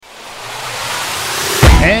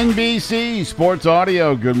NBC Sports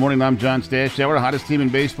Audio. Good morning, I'm John Stashower. Hottest team in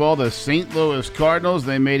baseball, the St. Louis Cardinals.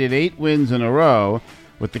 They made it 8 wins in a row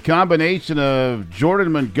with the combination of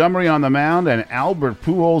Jordan Montgomery on the mound and Albert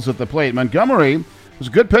Pujols at the plate. Montgomery was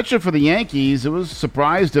a good pitcher for the Yankees. It was a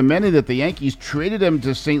surprise to many that the Yankees traded him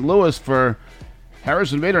to St. Louis for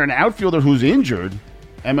Harrison Bader, an outfielder who's injured.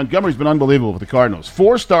 And Montgomery's been unbelievable with the Cardinals.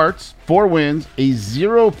 4 starts, 4 wins, a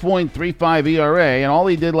 0.35 ERA, and all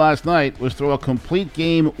he did last night was throw a complete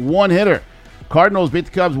game one-hitter. Cardinals beat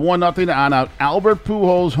the Cubs 1-0 on an Albert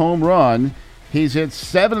Pujols home run. He's hit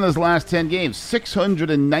 7 in his last 10 games,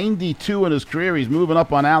 692 in his career. He's moving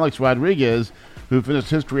up on Alex Rodriguez, who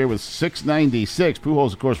finished his career with 696.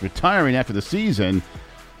 Pujols, of course, retiring after the season.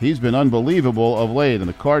 He's been unbelievable of late, and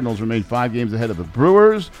the Cardinals remain 5 games ahead of the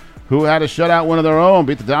Brewers, who had a shutout win of their own,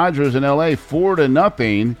 beat the Dodgers in L.A.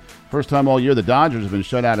 4-0. First time all year the Dodgers have been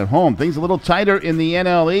shut out at home. Things a little tighter in the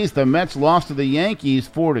NL East. The Mets lost to the Yankees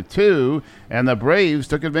 4-2, and the Braves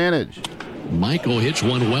took advantage. Michael hits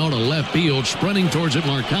one well to left field, sprinting towards it,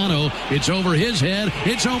 Marcano. It's over his head.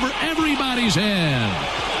 It's over everybody's head.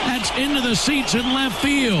 That's into the seats in left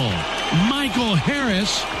field. Michael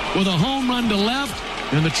Harris with a home run to left,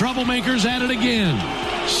 and the Troublemakers at it again.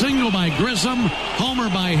 Single by Grissom, homer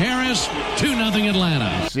by Harris, 2-0 Atlanta.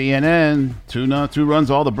 CNN, 2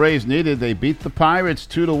 runs all the Braves needed. They beat the Pirates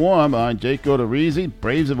 2-1 on Jake Odorizzi.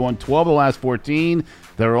 Braves have won 12 of the last 14.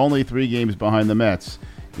 They're only 3 games behind the Mets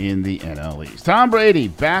in the NL East. Tom Brady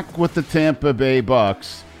back with the Tampa Bay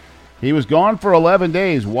Bucks. He was gone for 11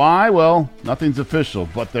 days. Why? Well, nothing's official,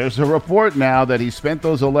 but there's a report now that he spent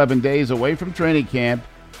those 11 days away from training camp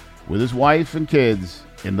with his wife and kids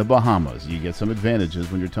in the Bahamas. You get some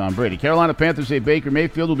advantages when you're Tom Brady. Carolina Panthers say Baker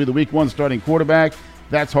Mayfield will be the Week 1 starting quarterback.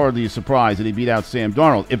 That's hardly a surprise that he beat out Sam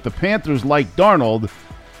Darnold. If the Panthers liked Darnold,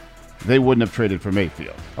 they wouldn't have traded for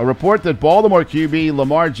Mayfield. A report that Baltimore QB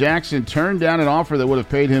Lamar Jackson turned down an offer that would have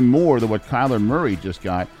paid him more than what Kyler Murray just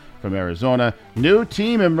got from Arizona. New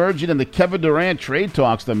team emerging in the Kevin Durant trade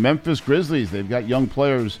talks, the Memphis Grizzlies. They've got young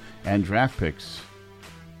players and draft picks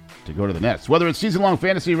to go to the Nets. Whether it's season-long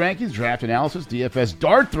fantasy rankings, draft analysis, DFS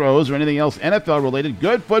dart throws, or anything else NFL-related,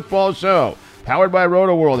 Good Football Show, powered by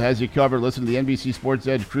RotoWorld, has you covered. Listen to the NBC Sports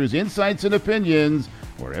Edge Crew's insights and opinions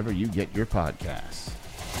wherever you get your podcasts.